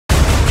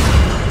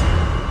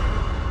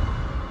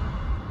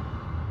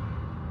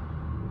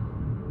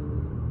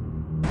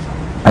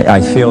I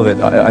feel that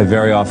I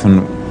very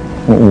often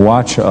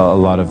watch a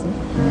lot of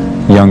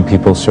young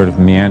people sort of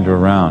meander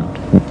around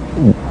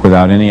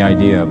without any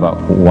idea about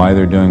why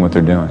they're doing what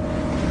they're doing.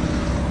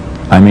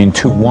 I mean,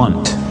 to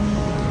want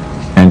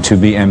and to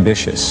be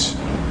ambitious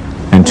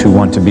and to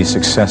want to be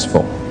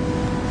successful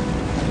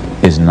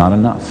is not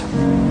enough.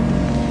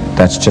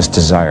 That's just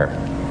desire.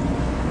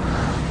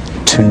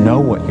 To know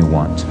what you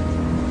want,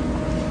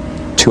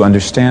 to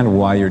understand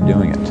why you're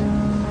doing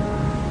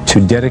it,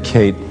 to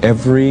dedicate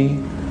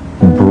every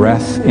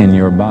breath in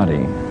your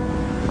body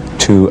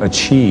to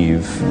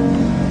achieve.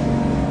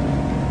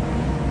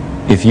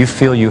 If you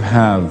feel you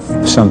have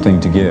something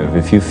to give,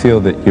 if you feel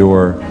that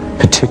your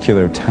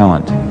particular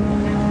talent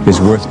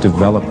is worth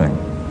developing,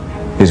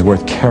 is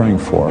worth caring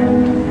for,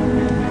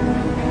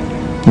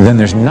 then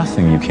there's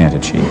nothing you can't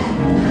achieve.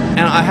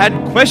 And I had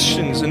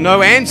questions and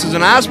no answers,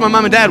 and I asked my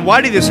mum and dad,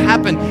 why did this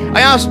happen?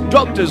 I asked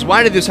doctors,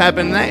 why did this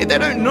happen? They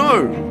don't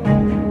know.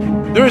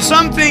 There are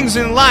some things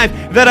in life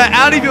that are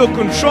out of your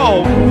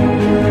control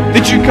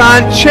that you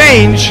can't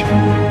change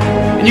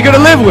and you got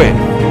to live with.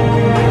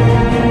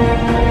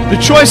 The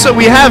choice that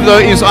we have, though,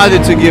 is either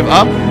to give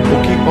up or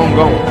keep on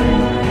going.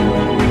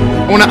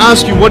 I want to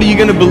ask you, what are you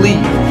going to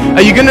believe?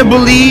 Are you going to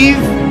believe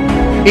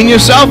in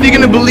yourself? Are you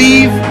going to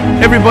believe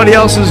everybody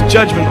else's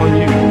judgment on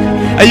you?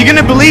 Are you going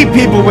to believe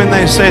people when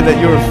they say that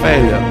you're a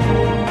failure?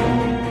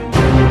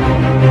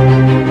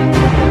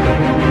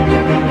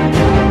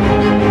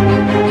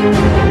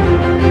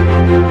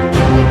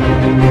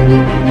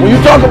 When you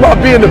talk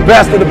about being the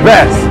best of the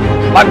best,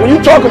 like when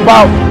you talk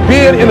about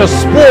being in a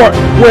sport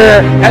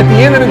where at the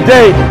end of the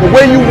day, the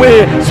way you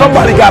win,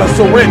 somebody got to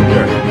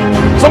surrender.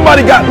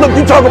 Somebody got, look,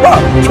 you talk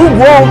about two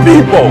grown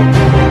people.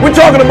 We're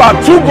talking about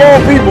two grown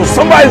people.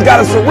 Somebody's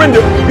got to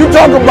surrender. You're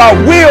talking about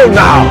will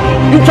now.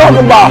 You're talking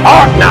about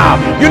heart now.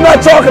 You're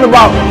not talking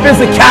about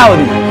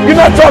physicality. You're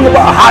not talking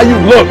about how you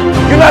look.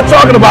 You're not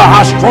talking about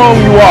how strong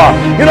you are.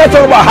 You're not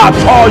talking about how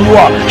tall you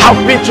are, how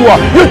fit you are.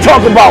 You're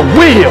talking about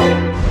will.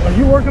 Are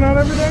you working out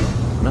every day?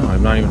 No,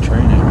 I'm not even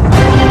training.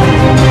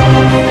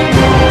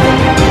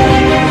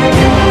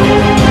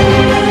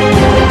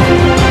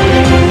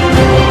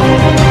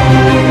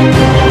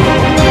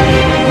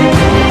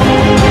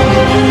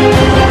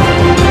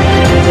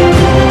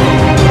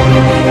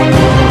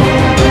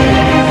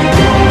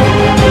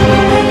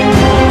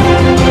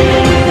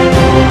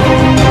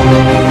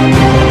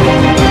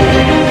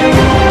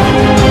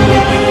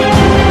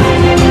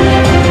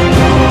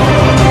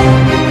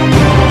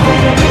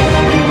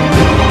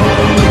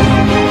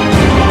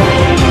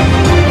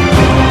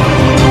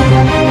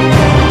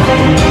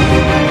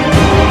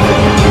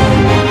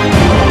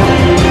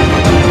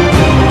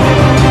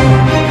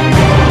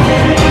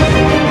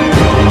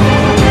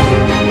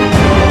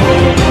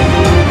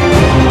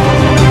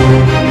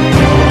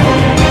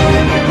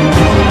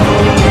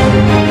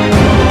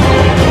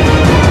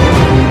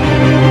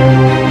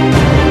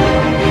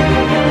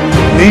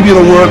 Maybe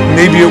it'll work,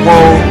 maybe it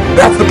won't.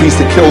 That's the piece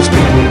that kills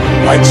people,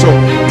 right? So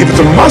if it's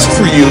a must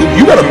for you,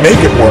 you gotta make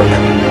it work.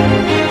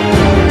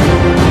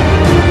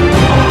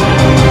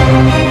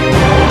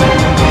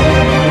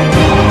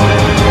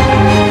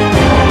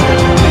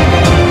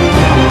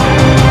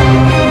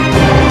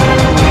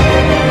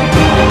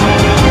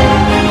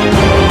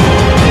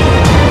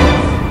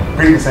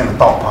 Greatness ain't a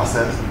thought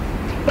process.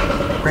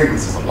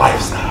 Greatness is a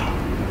lifestyle.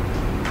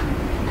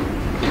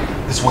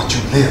 It's what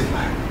you live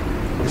like.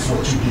 It's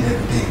what you get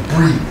every day,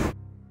 breathe.